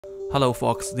Hello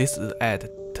folks, this is Ed.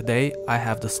 Today I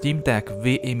have the Steam Deck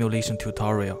Wii Emulation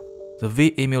tutorial. The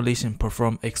Wii Emulation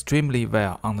performs extremely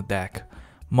well on the deck.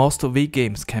 Most Wii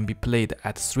games can be played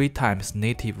at 3 times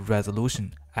native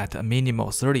resolution at a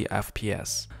minimal 30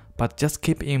 FPS. But just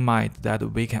keep in mind that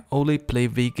we can only play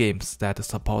Wii games that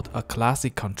support a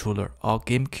classic controller or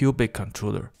Gamecube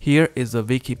controller. Here is the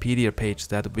Wikipedia page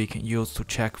that we can use to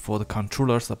check for the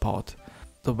controller support.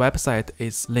 The website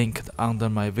is linked under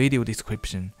my video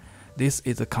description. This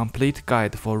is a complete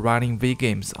guide for running Wii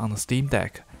games on the Steam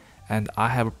Deck, and I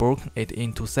have broken it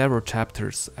into several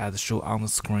chapters as shown on the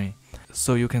screen,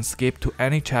 so you can skip to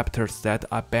any chapters that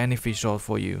are beneficial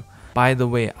for you. By the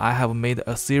way, I have made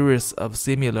a series of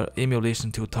similar emulation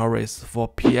tutorials for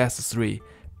PS3,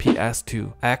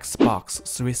 PS2, Xbox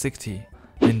 360,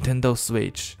 Nintendo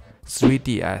Switch,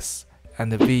 3DS,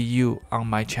 and Wii U on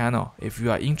my channel. If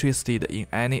you are interested in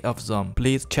any of them,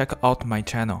 please check out my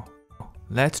channel.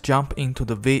 Let's jump into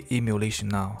the Wii emulation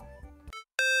now.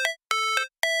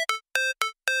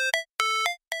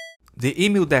 The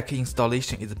EmuDeck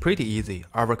installation is pretty easy.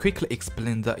 I will quickly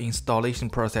explain the installation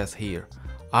process here.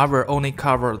 I will only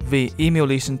cover Wii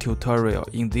emulation tutorial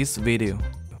in this video.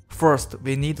 First,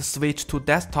 we need to switch to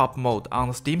desktop mode on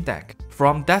the Steam Deck.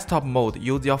 From desktop mode,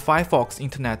 use your Firefox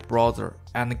internet browser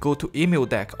and go to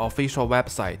EmuDeck official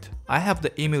website. I have the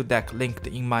EmuDeck linked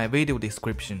in my video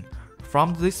description.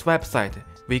 From this website,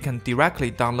 we can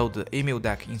directly download the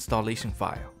EmuDeck installation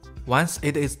file. Once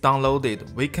it is downloaded,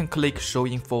 we can click Show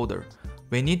in Folder.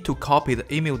 We need to copy the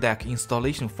EmuDeck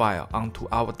installation file onto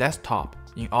our desktop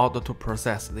in order to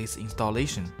process this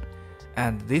installation,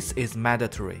 and this is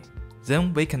mandatory.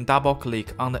 Then we can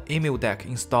double-click on the EmuDeck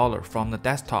installer from the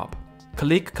desktop.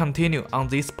 Click Continue on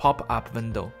this pop-up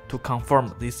window to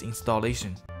confirm this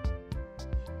installation.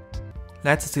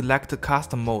 Let's select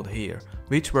Custom Mode here,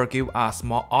 which will give us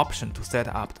more options to set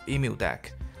up the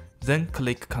EmuDeck. Then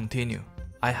click Continue.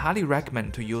 I highly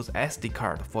recommend to use SD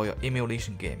card for your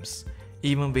emulation games.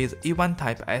 Even with E1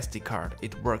 type SD card,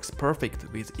 it works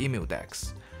perfect with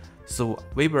EmuDecks. So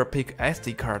we will pick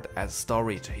SD card as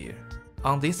storage here.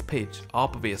 On this page,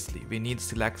 obviously we need to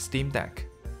select Steam Deck.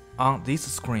 On this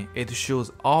screen, it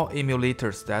shows all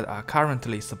emulators that are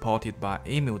currently supported by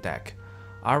EmuDeck.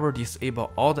 I will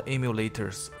disable all the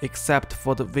emulators except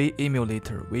for the Wii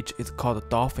emulator, which is called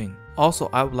Dolphin.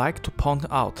 Also, I would like to point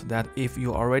out that if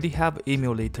you already have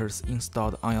emulators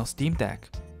installed on your Steam Deck,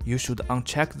 you should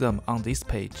uncheck them on this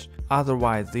page.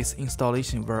 Otherwise, this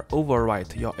installation will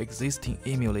overwrite your existing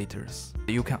emulators.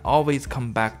 You can always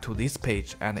come back to this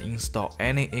page and install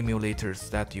any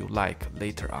emulators that you like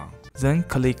later on. Then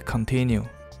click Continue.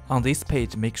 On this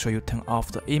page, make sure you turn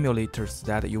off the emulators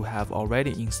that you have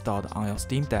already installed on your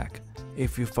Steam Deck.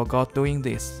 If you forgot doing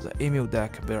this, the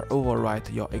EmuDeck will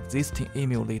overwrite your existing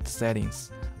emulate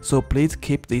settings. So please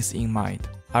keep this in mind.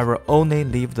 I will only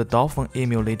leave the Dolphin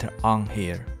emulator on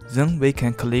here. Then we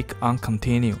can click on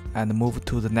Continue and move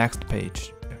to the next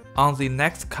page. On the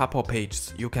next couple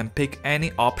pages, you can pick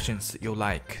any options you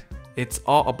like. It's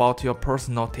all about your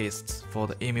personal tastes for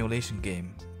the emulation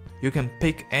game. You can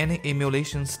pick any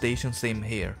emulation station theme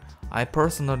here. I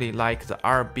personally like the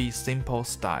RB simple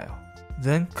style.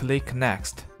 Then click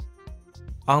Next.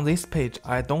 On this page,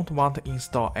 I don't want to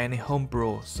install any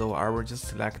homebrew, so I will just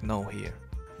select No here.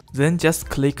 Then just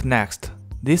click Next.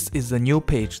 This is the new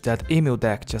page that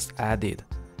EmuDeck just added,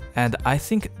 and I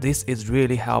think this is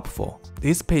really helpful.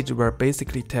 This page will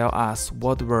basically tell us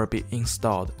what will be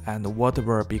installed and what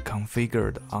will be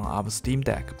configured on our Steam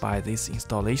Deck by this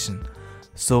installation.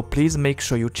 So please make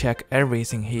sure you check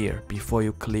everything here before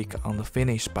you click on the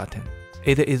Finish button.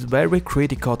 It is very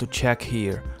critical to check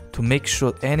here to make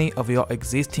sure any of your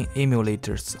existing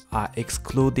emulators are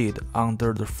excluded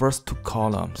under the first 2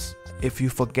 columns. If you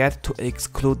forget to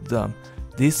exclude them,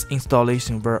 this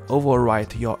installation will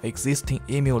overwrite your existing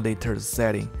emulators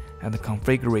setting and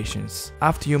configurations.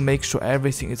 After you make sure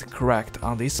everything is correct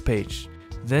on this page,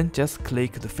 then just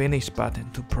click the Finish button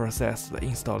to process the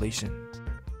installation.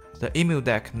 The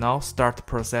EmuDeck now start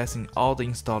processing all the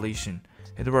installation.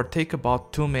 It will take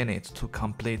about 2 minutes to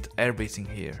complete everything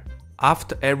here.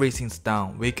 After everything's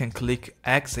done, we can click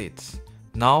Exit.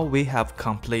 Now we have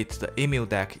completed the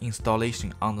EmuDeck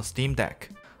installation on the Steam Deck.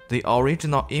 The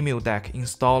original EmuDeck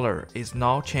installer is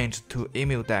now changed to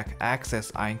EmuDeck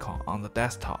Access icon on the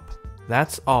desktop.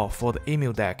 That's all for the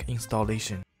EmuDeck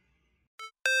installation.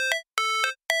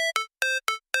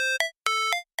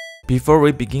 Before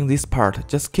we begin this part,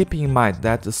 just keep in mind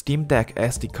that the Steam Deck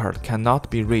SD card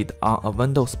cannot be read on a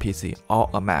Windows PC or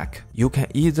a Mac. You can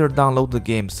either download the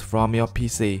games from your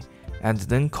PC and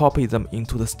then copy them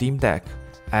into the Steam Deck,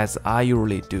 as I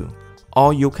usually do,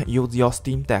 or you can use your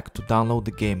Steam Deck to download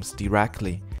the games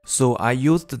directly. So I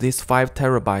used this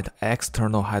 5TB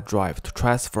external hard drive to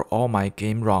transfer all my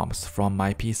game ROMs from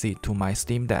my PC to my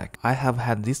Steam Deck. I have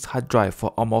had this hard drive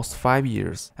for almost 5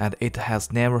 years and it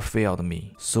has never failed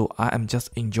me, so I am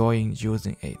just enjoying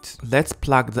using it. Let's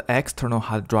plug the external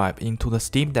hard drive into the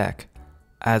Steam Deck.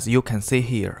 As you can see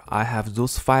here, I have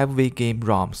those 5 Wii game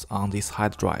ROMs on this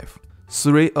hard drive.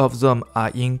 3 of them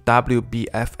are in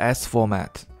WBFS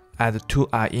format and 2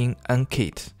 are in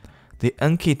Nkit. The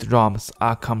Nkit ROMs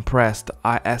are compressed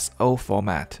ISO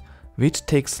format, which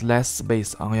takes less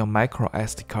space on your micro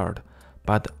SD card,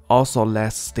 but also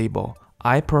less stable.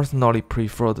 I personally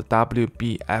prefer the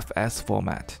WBFS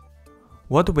format.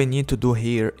 What we need to do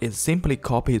here is simply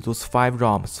copy those 5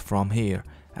 ROMs from here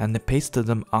and paste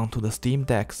them onto the Steam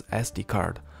Deck's SD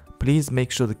card. Please make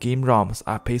sure the game ROMs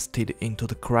are pasted into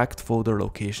the correct folder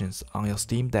locations on your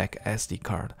Steam Deck SD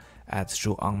card as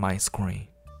shown on my screen.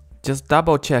 Just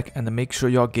double check and make sure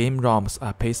your game ROMs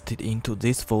are pasted into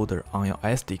this folder on your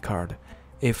SD card.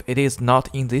 If it is not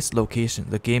in this location,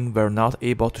 the game will not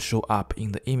able to show up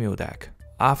in the EmuDeck.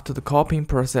 After the copying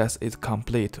process is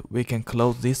complete, we can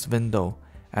close this window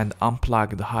and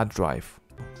unplug the hard drive.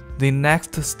 The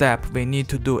next step we need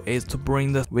to do is to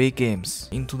bring the Wii Games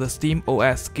into the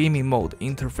SteamOS gaming mode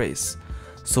interface.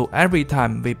 So every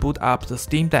time we boot up the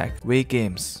Steam Deck, Wii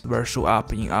Games will show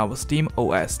up in our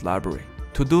SteamOS library.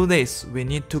 To do this, we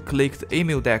need to click the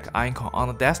EmuDeck icon on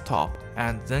the desktop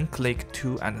and then click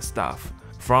Tool and Stuff.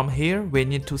 From here, we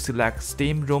need to select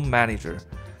Steam ROM Manager.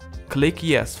 Click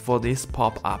Yes for this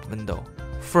pop-up window.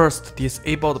 First,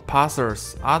 disable the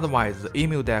parsers, otherwise the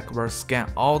EmuDeck will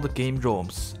scan all the game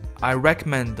ROMs. I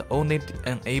recommend only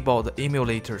enable the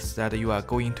emulators that you are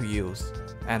going to use,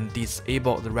 and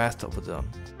disable the rest of them.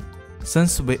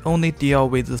 Since we only deal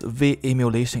with the Wii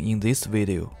emulation in this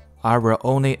video, I will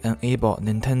only enable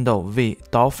Nintendo Wii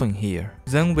Dolphin here.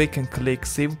 Then we can click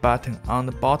Save button on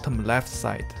the bottom left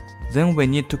side. Then we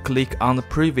need to click on the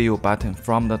Preview button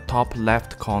from the top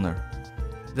left corner.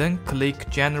 Then click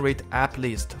Generate App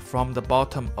List from the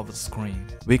bottom of the screen.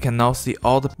 We can now see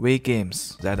all the Wii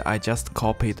games that I just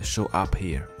copied show up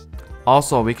here.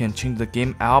 Also, we can change the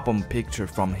game album picture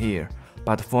from here,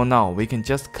 but for now we can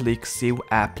just click Save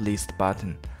App List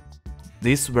button.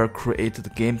 This will create the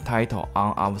game title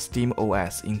on our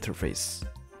SteamOS interface.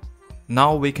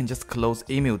 Now we can just close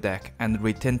EmuDeck and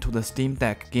return to the Steam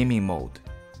Deck gaming mode.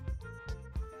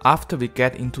 After we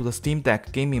get into the Steam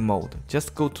Deck gaming mode,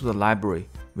 just go to the library.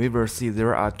 We will see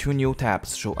there are 2 new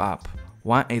tabs show up.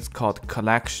 One is called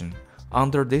Collection.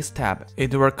 Under this tab,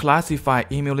 it will classify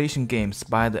emulation games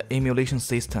by the emulation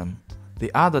system.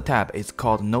 The other tab is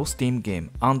called No Steam Game.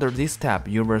 Under this tab,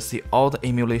 you will see all the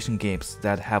emulation games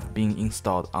that have been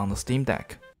installed on the Steam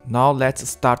Deck. Now let's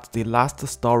start the last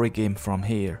story game from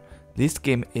here. This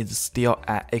game is still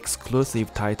an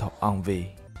exclusive title on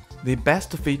Wii. The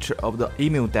best feature of the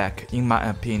EmuDeck, in my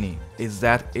opinion, is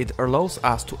that it allows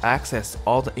us to access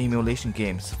all the emulation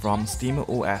games from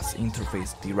SteamOS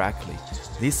interface directly.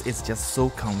 This is just so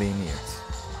convenient.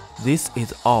 This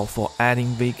is all for adding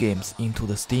Wii games into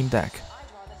the Steam Deck.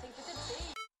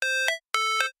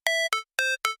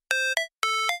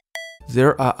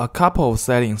 There are a couple of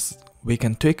settings we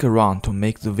can tweak around to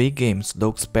make the Wii games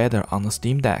look better on the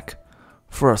Steam Deck.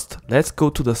 First, let's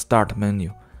go to the Start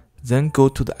menu, then go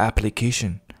to the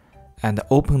Application, and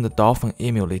open the Dolphin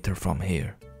Emulator from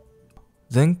here.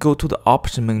 Then go to the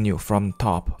Option menu from the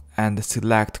top and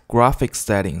select Graphics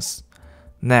Settings.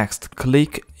 Next,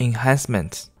 click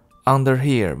Enhancements. Under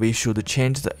here, we should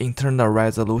change the internal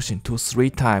resolution to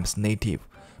 3x native,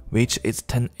 which is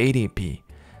 1080p.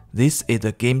 This is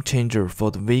a game changer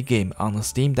for the Wii game on the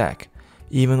Steam Deck.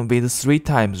 Even with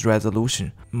 3x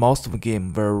resolution, most of the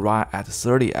game will run at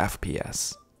 30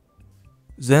 FPS.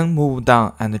 Then move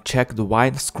down and check the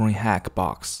widescreen hack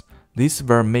box. This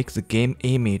will make the game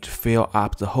image fill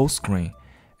up the whole screen,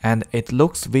 and it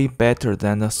looks way better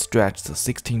than the stretched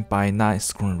 16:9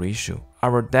 screen ratio. I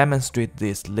will demonstrate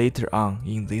this later on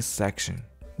in this section.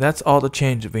 That's all the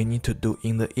change we need to do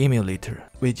in the emulator.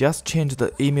 We just changed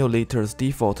the emulator's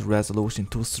default resolution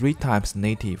to 3x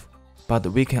native, but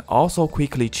we can also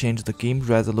quickly change the game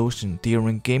resolution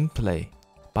during gameplay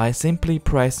by simply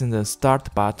pressing the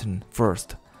Start button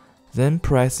first, then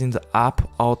pressing the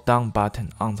Up or Down button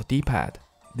on the D-pad.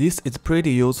 This is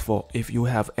pretty useful if you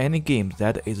have any game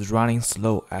that is running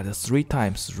slow at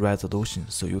 3x resolution,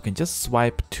 so you can just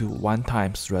swipe to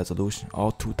 1x resolution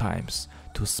or 2x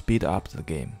to speed up the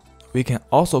game. We can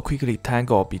also quickly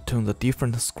toggle between the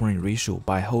different screen ratio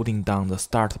by holding down the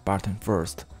Start button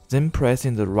first, then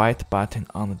pressing the right button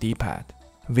on the D-pad.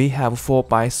 We have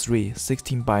 4:3,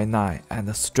 16:9 and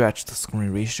a stretched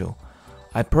screen ratio.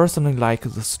 I personally like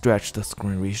the stretched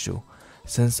screen ratio,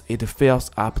 since it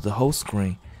fills up the whole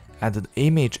screen and the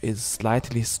image is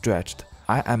slightly stretched.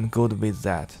 I am good with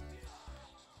that.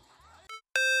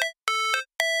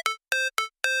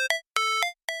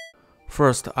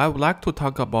 First, I would like to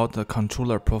talk about the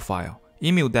controller profile.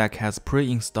 EmuDeck has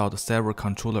pre-installed several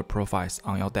controller profiles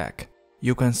on your deck.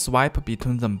 You can swipe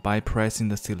between them by pressing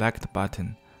the select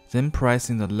button, then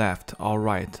pressing the left or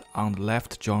right on the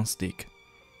left joystick.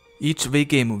 Each Wii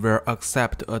game will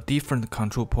accept a different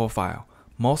control profile.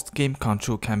 Most game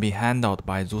control can be handled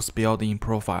by those built-in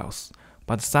profiles,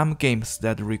 but some games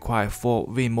that require full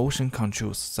Wii motion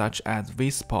controls such as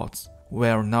Wii Sports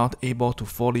were not able to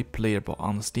fully playable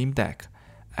on the Steam Deck.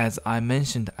 As I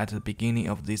mentioned at the beginning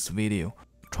of this video,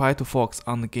 try to focus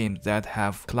on the games that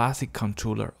have classic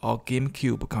controller or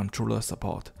Gamecube controller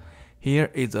support. Here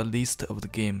is a list of the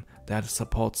game that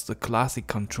supports the classic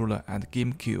controller and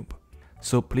Gamecube.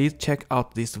 So please check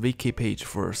out this wiki page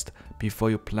first before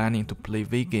you're planning to play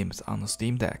Wii games on the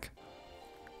Steam Deck.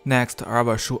 Next, I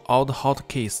will show all the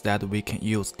hotkeys that we can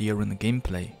use during the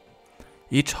gameplay.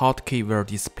 Each hotkey will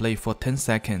display for 10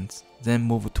 seconds, then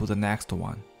move to the next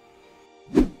one.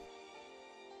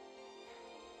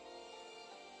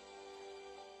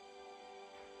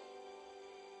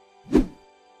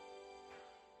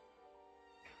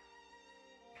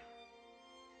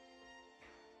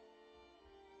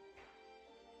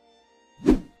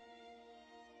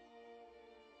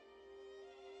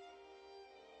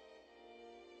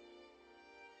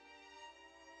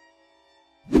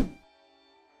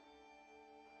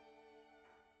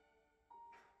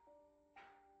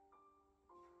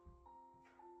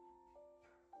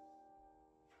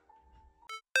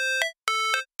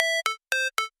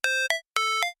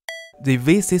 The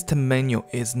Wii System menu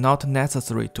is not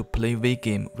necessary to play Wii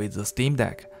game with the Steam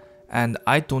Deck, and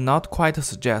I do not quite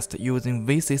suggest using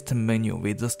Wii System menu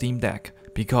with the Steam Deck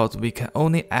because we can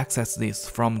only access this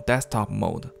from desktop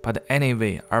mode. But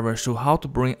anyway, I will show how to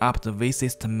bring up the Wii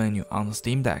System menu on the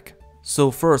Steam Deck. So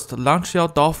first, launch your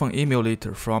Dolphin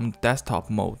Emulator from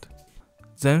desktop mode.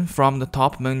 Then from the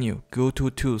top menu, go to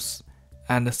Tools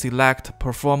and select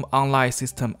Perform Online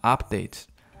System Update.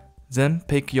 Then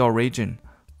pick your region.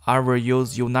 I will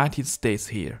use United States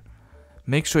here.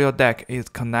 Make sure your deck is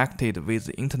connected with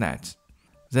the internet.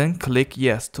 Then click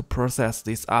Yes to process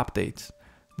this update.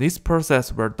 This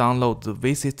process will download the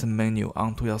Wii System menu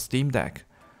onto your Steam Deck,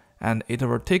 and it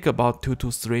will take about 2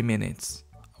 to 3 minutes.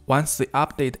 Once the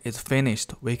update is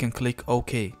finished, we can click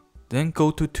OK. Then go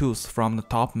to Tools from the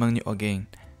top menu again,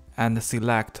 and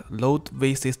select Load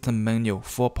Wii System Menu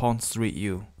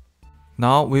 4.3U.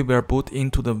 Now we will boot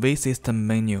into the Wii System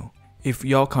menu. If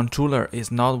your controller is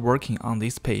not working on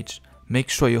this page, make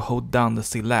sure you hold down the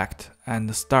Select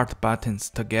and Start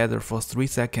buttons together for 3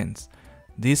 seconds.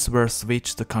 This will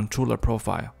switch the controller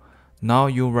profile. Now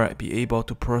you will be able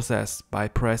to process by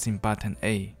pressing button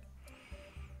A.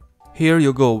 Here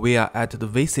you go, we are at the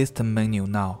Wii System menu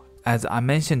now. As I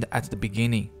mentioned at the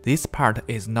beginning, this part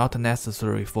is not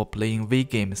necessary for playing Wii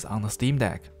games on the Steam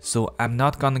Deck, so I'm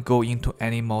not gonna go into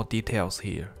any more details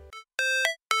here.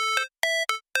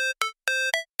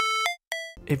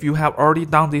 If you have already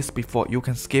done this before, you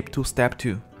can skip to step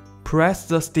 2. Press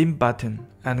the Steam button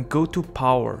and go to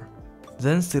Power,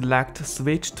 then select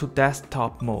Switch to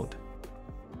Desktop mode.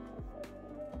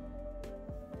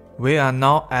 We are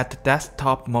now at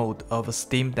Desktop mode of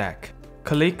Steam Deck.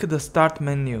 Click the Start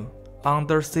menu.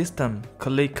 Under System,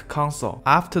 click Console.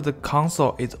 After the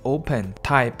console is open,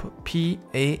 type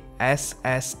PASSWD.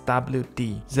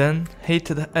 Then hit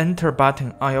the Enter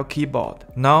button on your keyboard.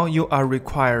 Now you are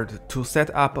required to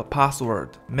set up a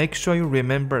password. Make sure you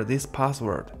remember this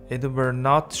password. It will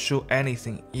not show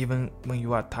anything even when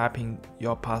you are typing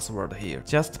your password here.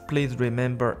 Just please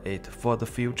remember it for the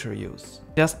future use.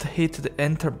 Just hit the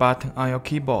Enter button on your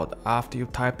keyboard after you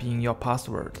type in your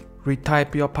password.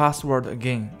 Retype your password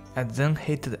again, and then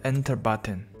hit the Enter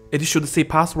button. It should say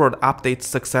password update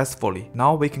successfully.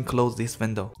 Now we can close this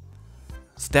window.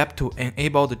 Step 2.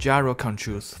 Enable the gyro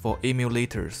controls for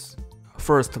emulators.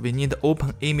 First, we need to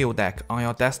open EmuDeck on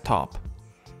your desktop,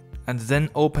 and then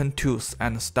open Tools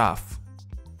and Stuff.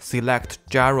 Select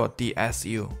Gyro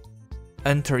DSU.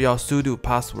 Enter your sudo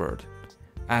password,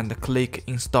 and click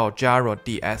Install Gyro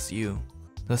DSU.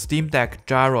 The Steam Deck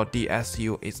Gyro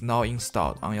DSU is now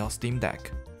installed on your Steam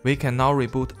Deck. We can now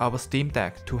reboot our Steam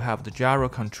Deck to have the gyro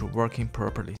control working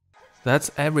properly.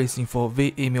 That's everything for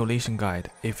Wii Emulation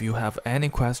Guide. If you have any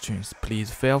questions,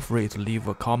 please feel free to leave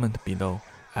a comment below.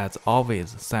 As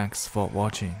always, thanks for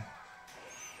watching.